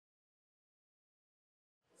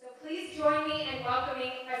join me in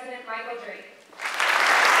welcoming President Michael Drake.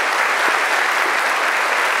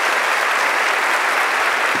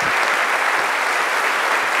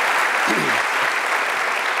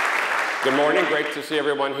 Good morning, great to see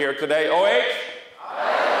everyone here today. OH?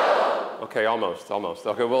 Okay, almost.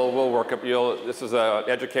 Okay, we'll work up. This is an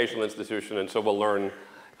educational institution, and so we'll learn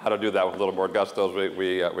how to do that with a little more gusto as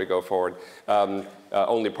we go forward.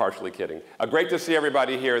 Only partially kidding. Great to see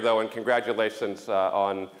everybody here, though, and congratulations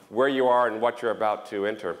on where you are and what you're about to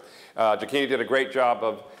enter. Jakini did a great job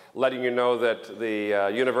of letting you know that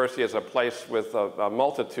the university is a place with a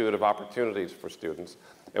multitude of opportunities for students.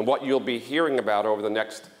 And what you'll be hearing about over the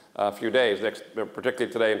next few days,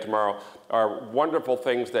 particularly today and tomorrow, are wonderful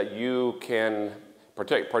things that you can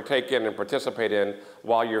partake in and participate in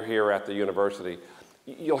while you're here at the university.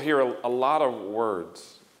 You'll hear a lot of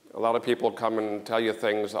words. A lot of people come and tell you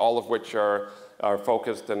things, all of which are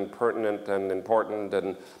focused and pertinent and important,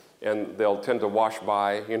 and they'll tend to wash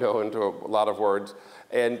by, into a lot of words.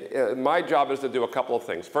 And my job is to do a couple of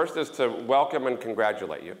things. First is to welcome and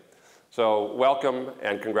congratulate you. So welcome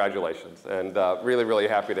and congratulations, and really, really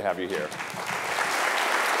happy to have you here.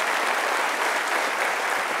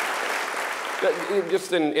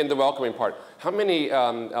 Just in the welcoming part, how many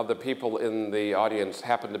of the people in the audience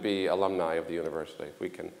happen to be alumni of the university? If we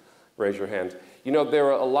can raise your hands.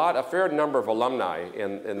 There are a fair number of alumni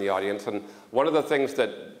in the audience, and one of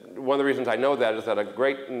the reasons I know that is that a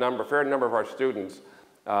fair number of our students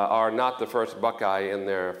are not the first Buckeye in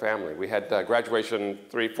their family. We had graduation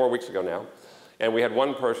 4 weeks ago now, and we had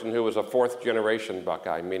one person who was a fourth generation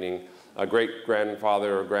Buckeye, meaning a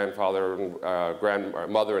great-grandfather, grandfather,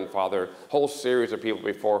 grandmother and father, whole series of people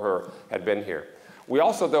before her had been here. We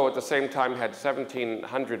also, though, at the same time had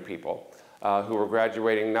 1,700 people who were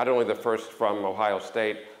graduating, not only the first from Ohio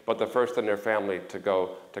State, but the first in their family to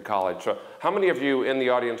go to college. So how many of you in the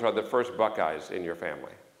audience are the first Buckeyes in your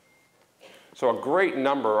family? So a great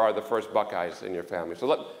number are the first Buckeyes in your family.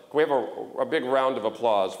 So can we have a big round of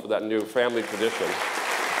applause for that new family tradition.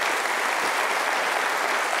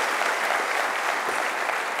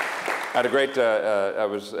 I had a great, I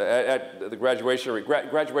was at the graduation week.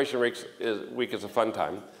 Graduation week is a fun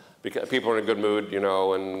time because people are in a good mood,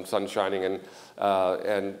 and sun shining, and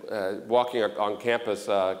walking on campus,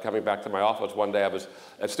 coming back to my office one day,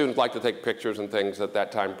 students like to take pictures and things at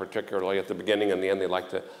that time, particularly at the beginning and the end, they like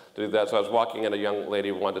to do that. So I was walking and a young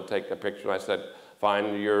lady wanted to take a picture, and I said,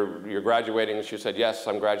 fine, you're graduating? And she said, yes,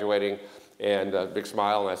 I'm graduating. And a big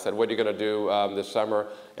smile, and I said, what are you going to do this summer?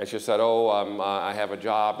 And she said, I have a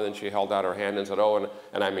job. And then she held out her hand and said,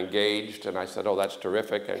 and I'm engaged. And I said, that's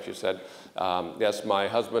terrific. And she said, yes, my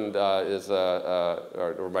husband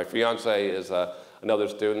or my fiance is another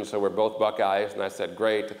student, so we're both Buckeyes. And I said,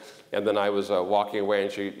 great. And then I was walking away,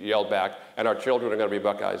 and she yelled back, and our children are going to be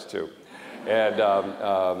Buckeyes too. And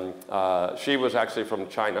she was actually from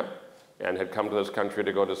China and had come to this country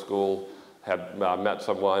to go to school, had met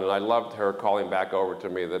someone, and I loved her calling back over to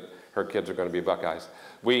me that her kids are going to be Buckeyes.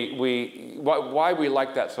 Why we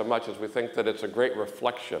like that so much is we think that it's a great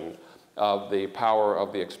reflection of the power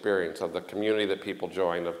of the experience, of the community that people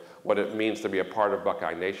join, of what it means to be a part of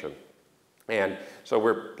Buckeye Nation. And so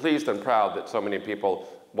we're pleased and proud that so many people,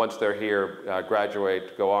 once they're here,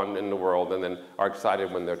 graduate, go on in the world, and then are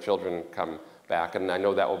excited when their children come back. And I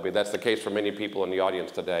know that's the case for many people in the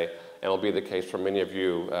audience today, and it'll be the case for many of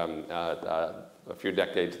you a few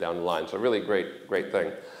decades down the line. So really great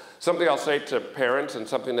thing. Something I'll say to parents, and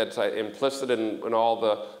something that's implicit in all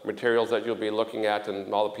the materials that you'll be looking at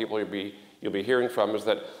and all the people you'll be hearing from, is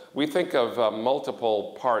that we think of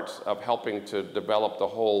multiple parts of helping to develop the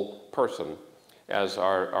whole person as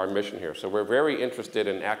our mission here. So we're very interested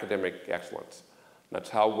in academic excellence. That's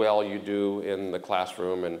how well you do in the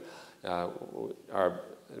classroom, and our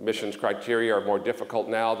admissions criteria are more difficult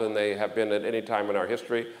now than they have been at any time in our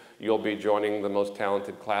history. You'll be joining the most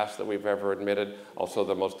talented class that we've ever admitted, also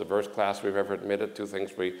the most diverse class we've ever admitted, two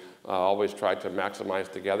things we always try to maximize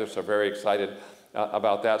together, so very excited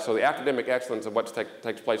about that. So the academic excellence of what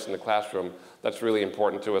takes place in the classroom, that's really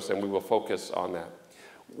important to us, and we will focus on that.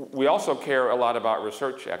 We also care a lot about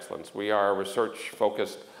research excellence. We are a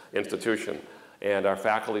research-focused institution, and our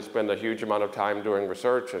faculty spend a huge amount of time doing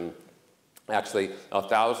research, and actually,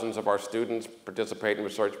 thousands of our students participate in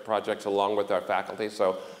research projects along with our faculty.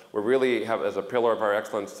 So we really have, as a pillar of our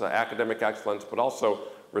excellence, academic excellence, but also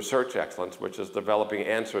research excellence, which is developing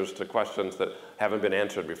answers to questions that haven't been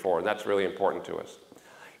answered before, and that's really important to us.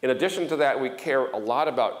 In addition to that, we care a lot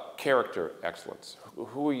about character excellence,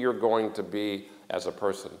 who you're going to be as a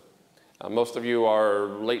person. Most of you are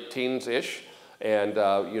late teens-ish, And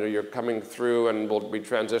you're coming through and will be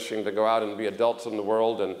transitioning to go out and be adults in the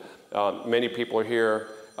world. And many people are here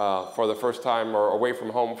for the first time or away from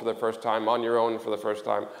home for the first time, on your own for the first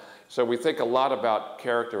time. So we think a lot about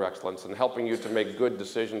character excellence and helping you to make good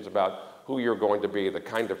decisions about who you're going to be, the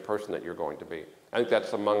kind of person that you're going to be. I think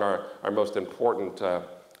that's among our most important,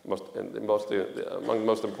 among the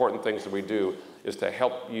most important things that we do is to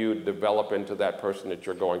help you develop into that person that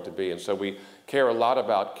you're going to be. And so we care a lot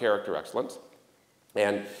about character excellence.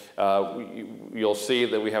 And you'll see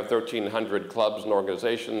that we have 1,300 clubs and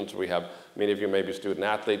organizations. We have, many of you may be student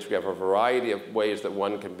athletes. We have a variety of ways that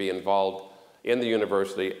one can be involved in the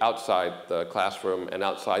university, outside the classroom and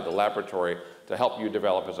outside the laboratory to help you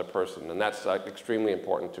develop as a person. And that's extremely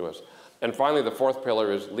important to us. And finally, the fourth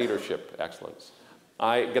pillar is leadership excellence.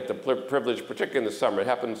 I get the privilege, particularly in the summer, it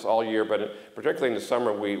happens all year, but particularly in the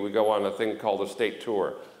summer, we go on a thing called a state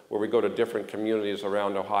tour, where we go to different communities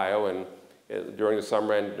around Ohio, and during the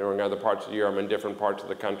summer and during other parts of the year, I'm in different parts of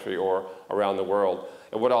the country or around the world.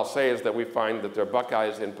 And what I'll say is that we find that there are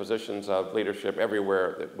Buckeyes in positions of leadership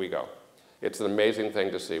everywhere that we go. It's an amazing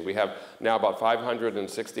thing to see. We have now about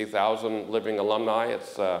 560,000 living alumni.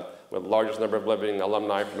 It's the largest number of living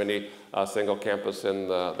alumni from any single campus in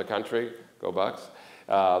the country. Go Bucks.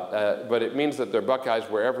 But it means that there are Buckeyes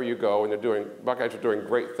wherever you go, and Buckeyes are doing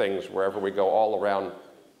great things wherever we go all around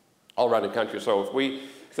the country. So if we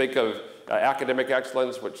think of academic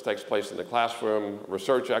excellence, which takes place in the classroom,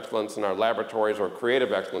 research excellence in our laboratories, or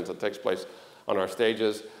creative excellence that takes place on our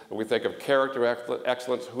stages, and we think of character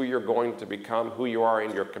excellence, who you're going to become, who you are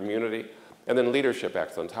in your community, and then leadership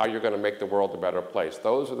excellence, how you're going to make the world a better place.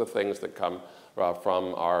 Those are the things that come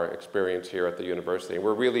from our experience here at the university. And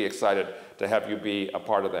we're really excited to have you be a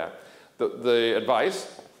part of that. The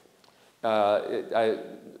advice, I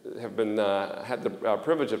have had the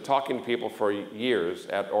privilege of talking to people for years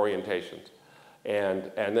at orientations,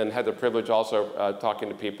 and then had the privilege also talking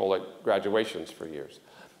to people at graduations for years.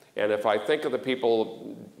 And if I think of the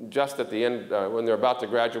people just at the end, when they're about to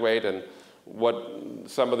graduate, and what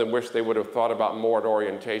some of them wish they would have thought about more at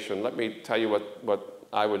orientation, let me tell you what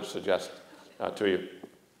I would suggest to you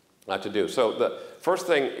to do. So the first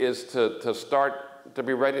thing is to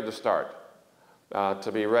be ready to start,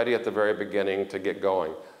 to be ready at the very beginning to get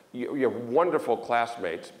going. You have wonderful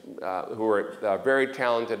classmates who are very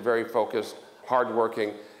talented, very focused,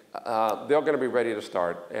 hardworking. They're going to be ready to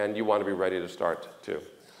start, and you want to be ready to start too.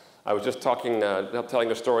 I was just telling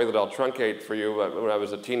a story that I'll truncate for you. When I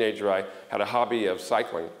was a teenager, I had a hobby of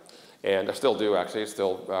cycling, and I still do actually,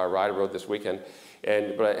 still ride a road this weekend.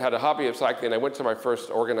 But I had a hobby of cycling, and I went to my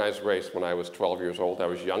first organized race when I was 12 years old. I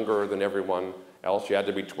was younger than everyone else. You had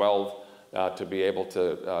to be 12 to be able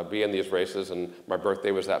to be in these races, and my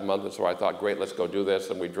birthday was that month, and so I thought, great, let's go do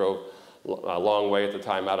this, and we drove a long way at the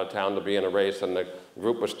time out of town to be in a race, and the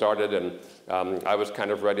group was started, and I was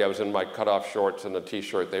kind of ready. I was in my cutoff shorts and a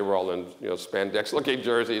t-shirt. They were all in spandex-looking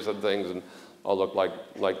jerseys and things, and all looked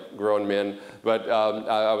like grown men. But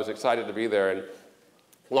I was excited to be there. And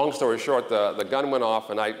long story short, the gun went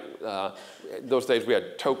off, and those days we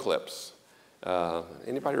had toe clips.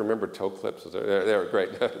 Anybody remember toe clips? They were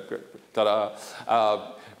great. Ta-da!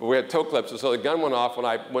 But we had toe clips, and so the gun went off, and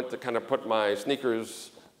I went to kind of put my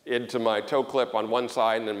sneakers into my toe clip on one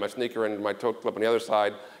side, and then my sneaker into my toe clip on the other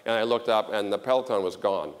side, and I looked up, and the Peloton was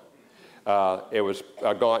gone. It was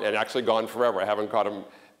gone, and actually gone forever. I haven't caught them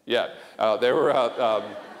yet. But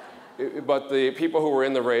the people who were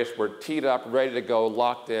in the race were teed up, ready to go,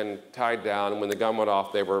 locked in, tied down, and when the gun went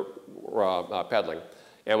off, they were pedaling.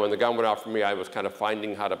 And when the gun went off for me, I was kind of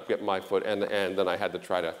finding how to get my foot, and then I had to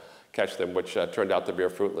try to catch them, which turned out to be a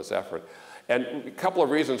fruitless effort. And a couple of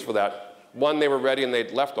reasons for that. One, they were ready and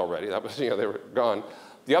they'd left already. That was, they were gone.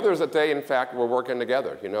 The other is that they, in fact, were working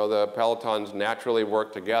together. The pelotons naturally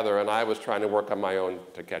work together, and I was trying to work on my own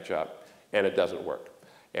to catch up, and it doesn't work.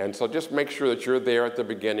 And so just make sure that you're there at the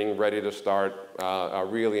beginning, ready to start, a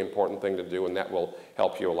really important thing to do, and that will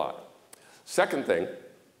help you a lot. Second thing,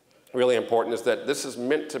 really important, is that this is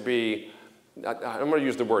meant to be, I'm going to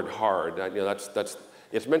use the word hard.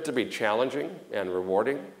 It's meant to be challenging and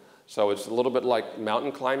rewarding. So it's a little bit like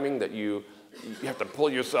mountain climbing, that you have to pull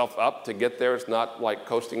yourself up to get there. It's not like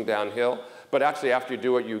coasting downhill. But actually, after you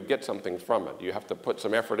do it, you get something from it. You have to put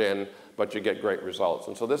some effort in, but you get great results.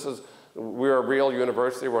 And so we're a real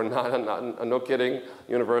university. We're not a no kidding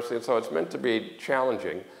university. And so it's meant to be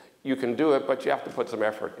challenging. You can do it, but you have to put some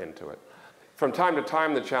effort into it. From time to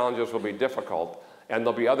time, the challenges will be difficult, and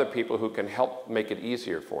there'll be other people who can help make it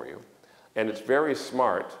easier for you. And it's very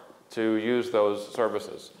smart to use those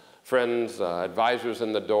services. Friends, advisors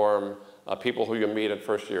in the dorm, people who you meet at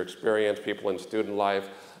first-year experience, people in student life,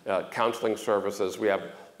 counseling services. We have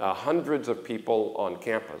hundreds of people on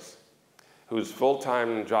campus whose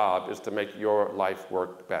full-time job is to make your life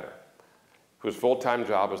work better, whose full-time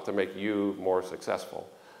job is to make you more successful.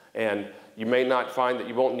 And you may not find that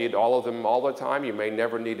you won't need all of them all the time. You may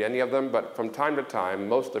never need any of them, but from time to time,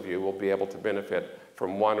 most of you will be able to benefit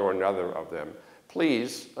from one or another of them.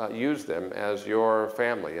 Please use them as your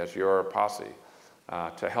family, as your posse,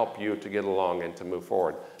 to help you to get along and to move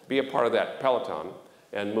forward. Be a part of that peloton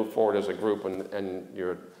and move forward as a group, and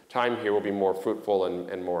your time here will be more fruitful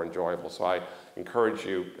and more enjoyable. So I encourage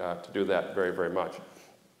you to do that very, very much.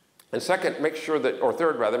 And second, make sure that, or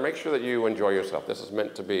third rather, make sure that you enjoy yourself. This is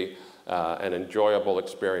meant to be an enjoyable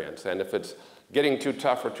experience. And if it's getting too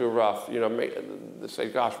tough or too rough, you know, say,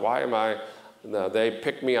 gosh, why am I, they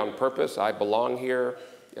picked me on purpose, I belong here,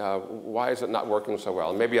 why is it not working so well?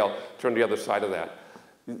 And maybe I'll turn to the other side of that.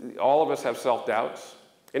 All of us have self-doubts.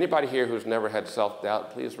 Anybody here who's never had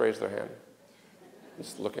self-doubt, please raise their hand.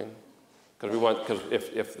 Just looking. Because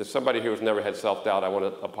if there's somebody here who's never had self-doubt, I want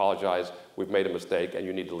to apologize. We've made a mistake, and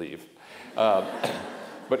you need to leave.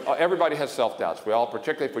 But everybody has self-doubts. We all,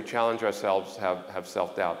 particularly if we challenge ourselves, have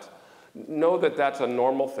self-doubts. Know that that's a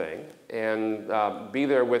normal thing, and be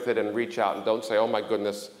there with it and reach out, and don't say, oh my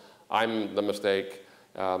goodness, I'm the mistake.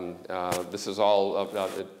 This is all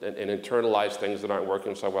an internalized things that aren't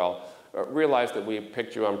working so well. Realize that we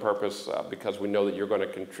picked you on purpose because we know that you're going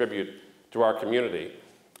to contribute to our community.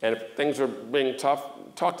 And if things are being tough,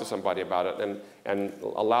 talk to somebody about it and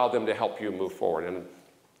allow them to help you move forward. And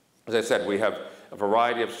as I said, we have a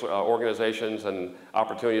variety of organizations and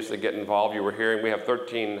opportunities to get involved. You were hearing we have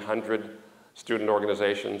 1,300 student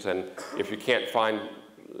organizations, and if you can't find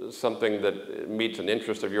something that meets an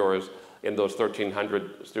interest of yours in those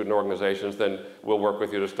 1,300 student organizations, then we'll work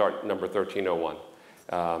with you to start number 1301.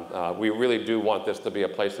 We really do want this to be a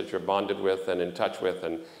place that you're bonded with and in touch with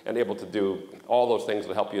and able to do all those things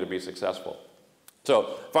that help you to be successful.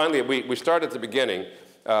 So finally, we started at the beginning,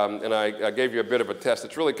 and I gave you a bit of a test.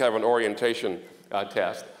 It's really kind of an orientation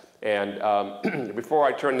test. And before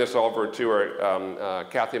I turn this over to our,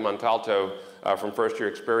 Kathy Montalto from First Year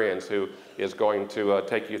Experience, who is going to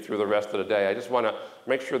take you through the rest of the day, I just want to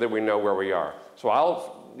make sure that we know where we are. So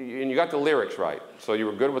and you got the lyrics right, so you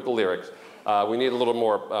were good with the lyrics. We need a little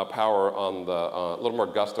more power on the, a little more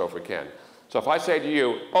gusto if we can. So if I say to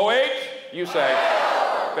you, OH, you say,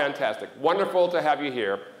 fantastic. Wonderful to have you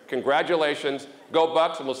here. Congratulations. Go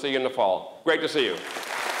Bucks, and we'll see you in the fall. Great to see you.